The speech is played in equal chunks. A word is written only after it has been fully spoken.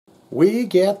We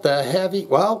get the heavy,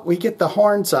 well, we get the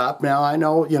horns up. Now, I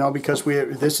know, you know, because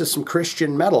this is some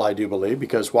Christian metal, I do believe,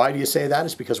 because why do you say that?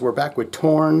 It's because we're back with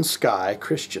Torn Sky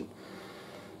Christian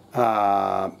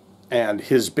and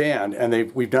his band,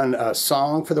 and we've done a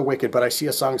song for the wicked, but I see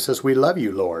a song that says, "We love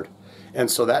you, Lord." And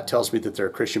so that tells me that they're a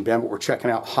Christian band, but we're checking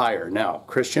out Higher. Now,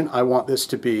 Christian, I want this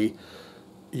to be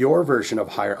your version of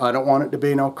Higher. I don't want it to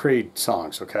be no Creed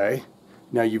songs, okay?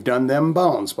 Now, you've done Them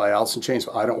Bones by Alice in Chains,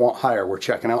 but I don't want Higher. We're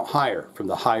checking out Higher from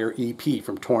the Higher EP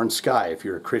from Torn Sky. If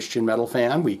you're a Christian metal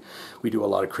fan, we do a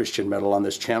lot of Christian metal on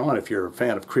this channel, and if you're a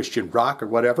fan of Christian rock or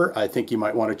whatever, I think you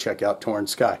might want to check out Torn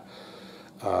Sky.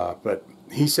 But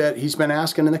he said, he's been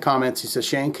asking in the comments, he says,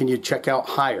 "Shane, can you check out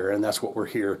Higher?" And that's what we're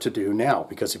here to do now,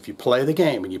 because if you play the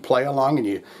game and you play along and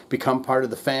you become part of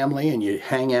the family and you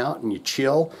hang out and you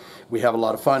chill, we have a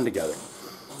lot of fun together.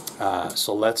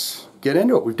 So let's get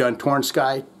into it. We've done Torn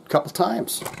Sky a couple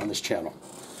times on this channel.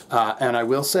 And I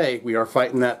will say, we are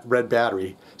fighting that red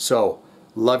battery. So,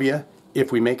 love you.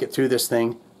 If we make it through this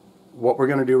thing, what we're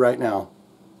going to do right now,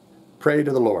 pray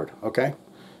to the Lord, okay?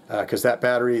 Because that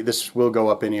battery, this will go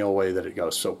up any old way that it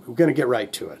goes. So we're going to get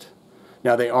right to it.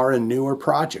 Now, they are a newer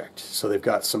project, so they've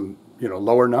got some, you know,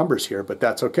 lower numbers here, but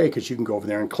that's okay, because you can go over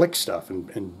there and click stuff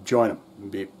and join them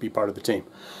and be part of the team.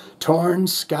 Torn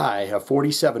Sky have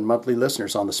 47 monthly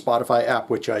listeners on the Spotify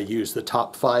app, which I use. The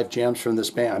top 5 jams from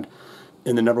this band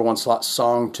in the #1 slot,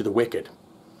 Song to the Wicked.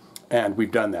 And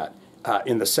we've done that.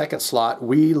 In the 2nd slot,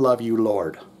 We Love You,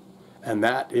 Lord. And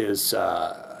that is,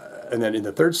 and then in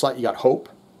the 3rd slot, you got Hope.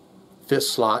 5th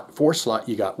slot, 4th slot,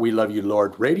 you got We Love You,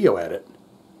 Lord radio edit.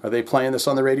 Are they playing this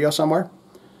on the radio somewhere?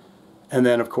 And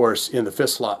then, of course, in the 5th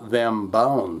slot, Them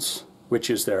Bones, which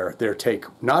is their take,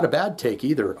 not a bad take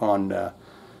either,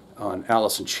 on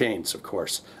Alice in Chains, of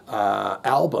course.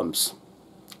 Albums.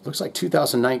 Looks like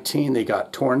 2019 they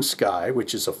got Torn Sky,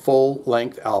 which is a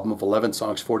full-length album of 11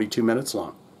 songs, 42 minutes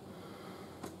long.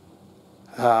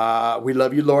 We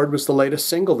Love You, Lord was the latest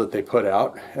single that they put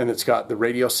out, and it's got the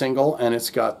radio single, and it's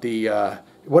got the,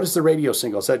 what is the radio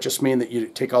single? Does that just mean that you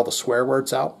take all the swear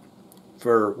words out?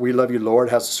 For We Love You, Lord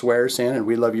has the swears in, and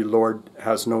We Love You, Lord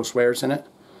has no swears in it.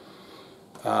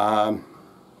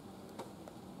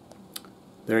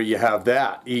 There you have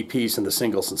that, EPs and the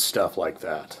singles and stuff like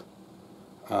that.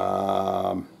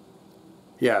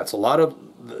 Yeah, it's a lot of,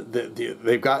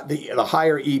 they've got the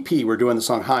Higher EP, we're doing the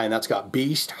song High, and that's got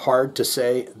Beast, Hard to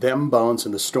Say, Them Bones,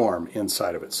 and The Storm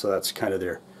inside of it. So that's kind of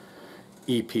their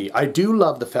EP. I do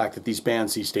love the fact that these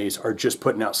bands these days are just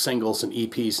putting out singles and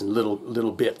EPs and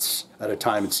little bits at a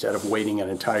time instead of waiting an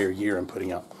entire year and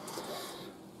putting out.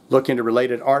 Look into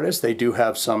related artists, they do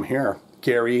have some here.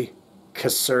 Gary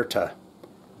Caserta,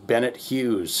 Bennett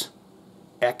Hughes,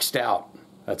 X'd Out.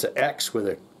 That's an X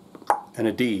with and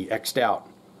a D, X'd Out.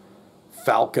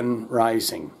 Falcon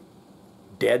Rising,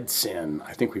 Dead Sin,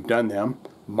 I think we've done them.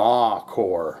 Ma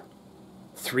Core,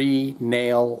 3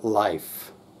 Nail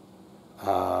Life,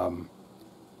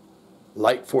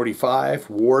 Light 45,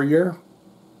 Warrior,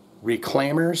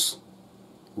 Reclaimers,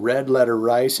 Red Letter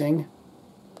Rising,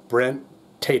 Brent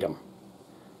Tatum.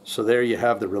 So there you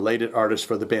have the related artists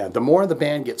for the band. The more the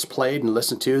band gets played and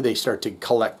listened to, they start to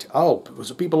collect, oh,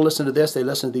 so people listen to this, they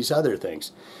listen to these other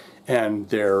things. And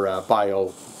their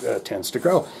bio tends to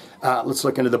grow. Let's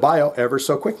look into the bio ever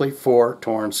so quickly for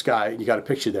Torn Sky. You got a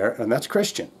picture there, and that's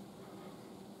Christian.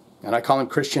 And I call him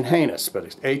Christian Haynes, but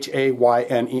it's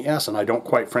H-A-Y-N-E-S, and I don't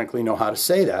quite frankly know how to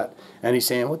say that. And he's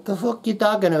saying, "What the fuck you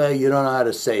talking about? You don't know how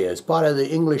to say it. It's part of the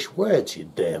English words, you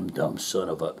damn dumb son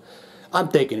of a..." I'm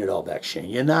taking it all back, Shane.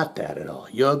 You're not that at all.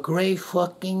 You're a great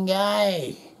fucking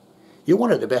guy. You're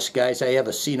one of the best guys I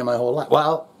ever seen in my whole life.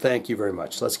 Well, thank you very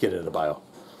much. Let's get into the bio.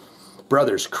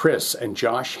 Brothers Chris and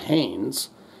Josh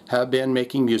Haynes have been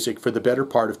making music for the better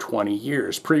part of 20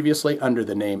 years, previously under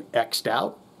the name X'd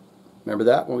Out. Remember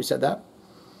that when we said that?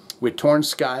 With Torn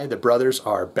Sky, the brothers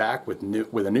are back with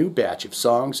a new batch of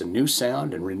songs, a new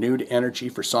sound, and renewed energy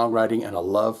for songwriting and a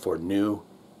love for new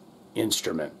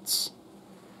instruments.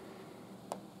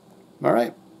 All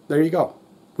right, there you go.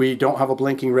 We don't have a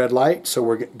blinking red light,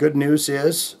 so good news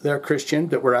is there, Christian,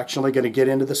 that we're actually going to get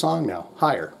into the song now,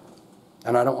 Higher.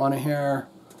 And I don't want to hear,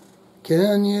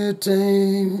 "Can you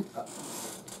take..."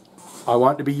 I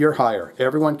want it to be your Higher.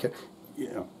 Everyone can, you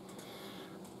know.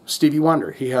 Stevie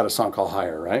Wonder, he had a song called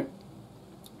Higher, right?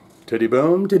 Titty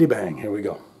boom, titty bang. Here we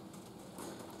go.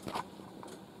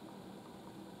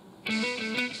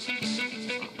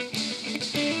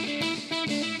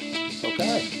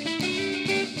 Okay.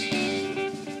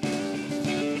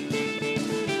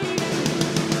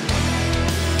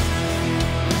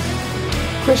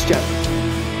 Christian.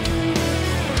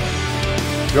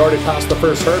 You already passed the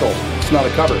first hurdle. It's not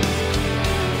a cover.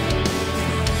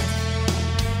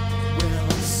 Well,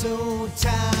 I'm so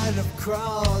tired of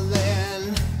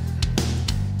crawling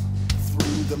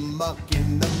through the muck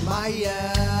and the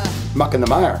mire. Muck in the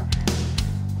mire.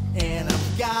 And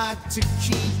I've got to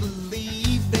keep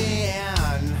believing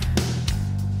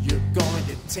you're going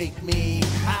to take me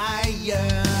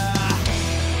higher.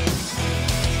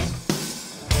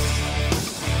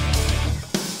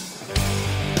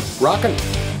 Rockin',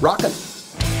 rockin'.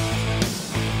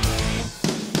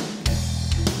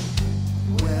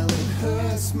 Well, it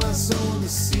hurts my soul to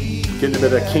see. Getting a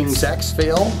bit of King's X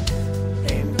feel.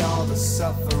 And all the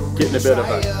suffering Getting a bit of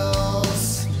a...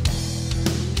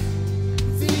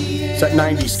 It's that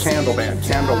 90s candle band,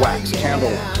 candle wax, candle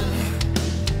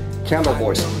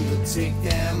voice. Take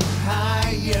them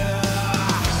higher.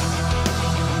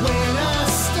 When I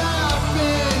stop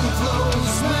and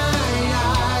close my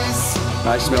eyes,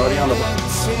 Nice melody on the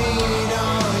meditate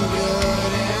on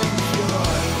good and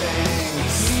pure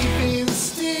things. Keeping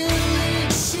still,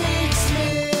 it shakes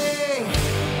me,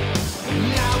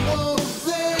 and I won't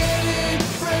let it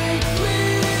break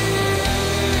me.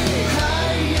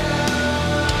 Higher,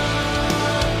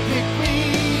 pick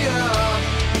me up,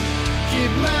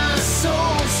 give my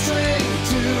soul strength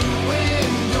to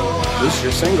endure. This is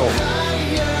your single.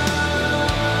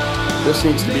 This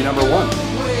needs to be number 1.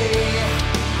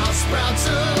 I'll sprout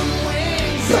some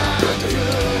wings I could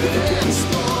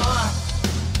explore.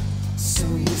 So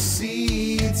you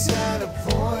see, it's at a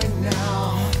point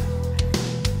now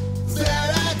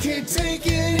that I can't take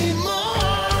anymore.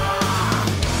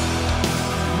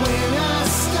 When I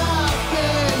stop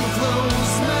and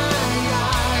close my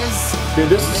eyes, Dude,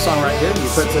 this is the song right here. You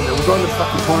put it, we're going to the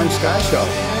fucking Torn Sky show.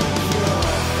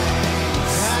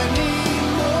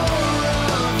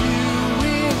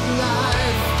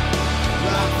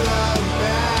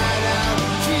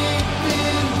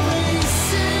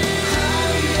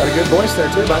 Got a good voice there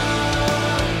too, bud.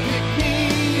 pick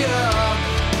me up,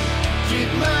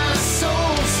 give my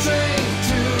soul strength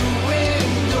to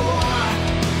endure.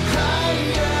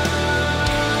 Higher,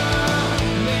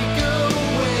 make a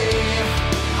way.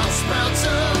 I'll sprout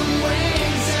some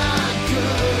wings I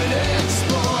could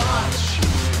explore.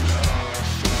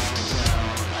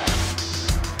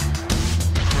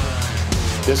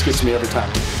 This gets me every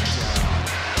time.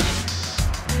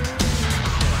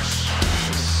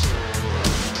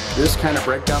 This kind of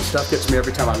breakdown stuff gets me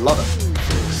every time. I love it.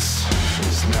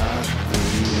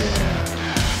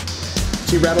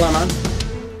 See Rattle On?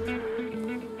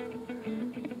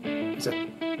 Is it?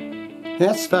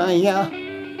 It's fire.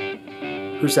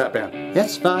 Who's that band?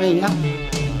 It's fire.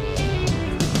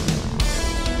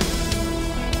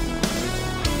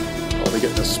 Oh, they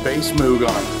get the space moog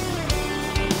on.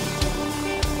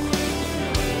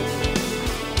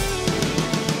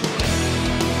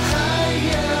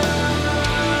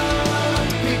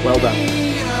 Well done.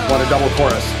 What a double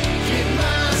chorus. Give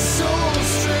my soul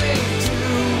strength to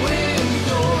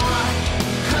endure.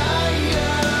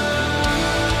 Higher,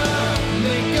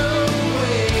 make a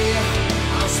way.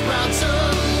 I'll sprout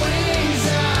some wings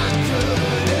I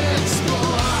could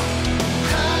explore.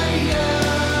 Higher,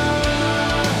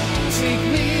 take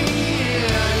me in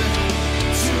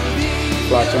to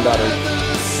the Lots of battery.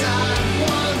 other side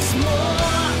once more.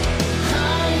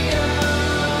 Higher,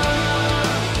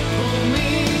 pull me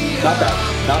Not bad.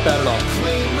 Not bad at all.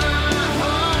 Claim my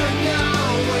heart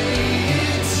now,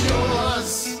 it's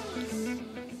yours.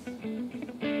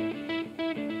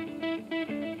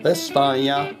 This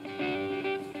fire.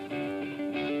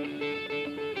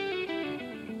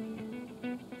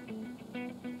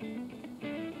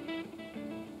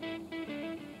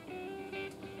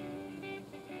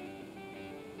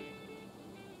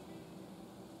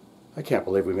 I can't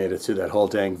believe we made it through that whole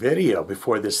dang video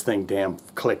before this thing damn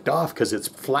clicked off because it's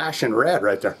flashing red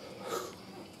right there.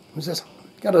 What's this?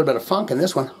 Got a little bit of funk in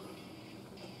this one.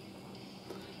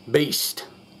 Beast.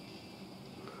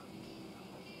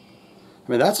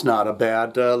 I mean, that's not a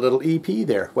bad little EP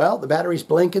there. Well, the battery's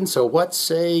blinking, so what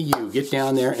say you? Get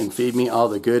down there and feed me all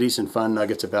the goodies and fun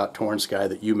nuggets about Torn Sky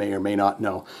that you may or may not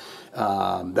know.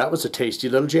 That was a tasty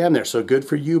little jam there, so good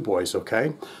for you boys,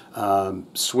 okay?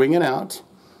 Swinging out.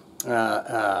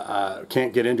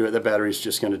 Can't get into it. The battery's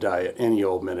just going to die at any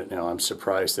old minute now. I'm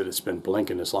surprised that it's been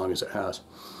blinking as long as it has.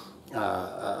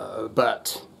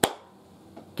 But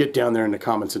get down there in the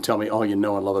comments and tell me all you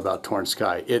know and love about Torn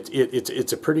Sky.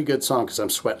 It's a pretty good song because I'm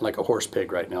sweating like a horse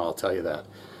pig right now, I'll tell you that.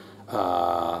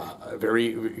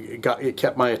 It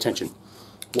kept my attention.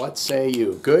 What say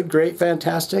you? Good, great,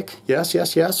 fantastic? Yes,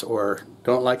 yes, yes? Or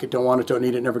don't like it, don't want it, don't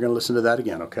need it, never going to listen to that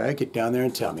again, okay? Get down there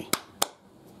and tell me.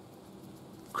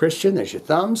 Christian, there's your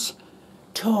thumbs.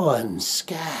 torn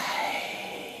sky.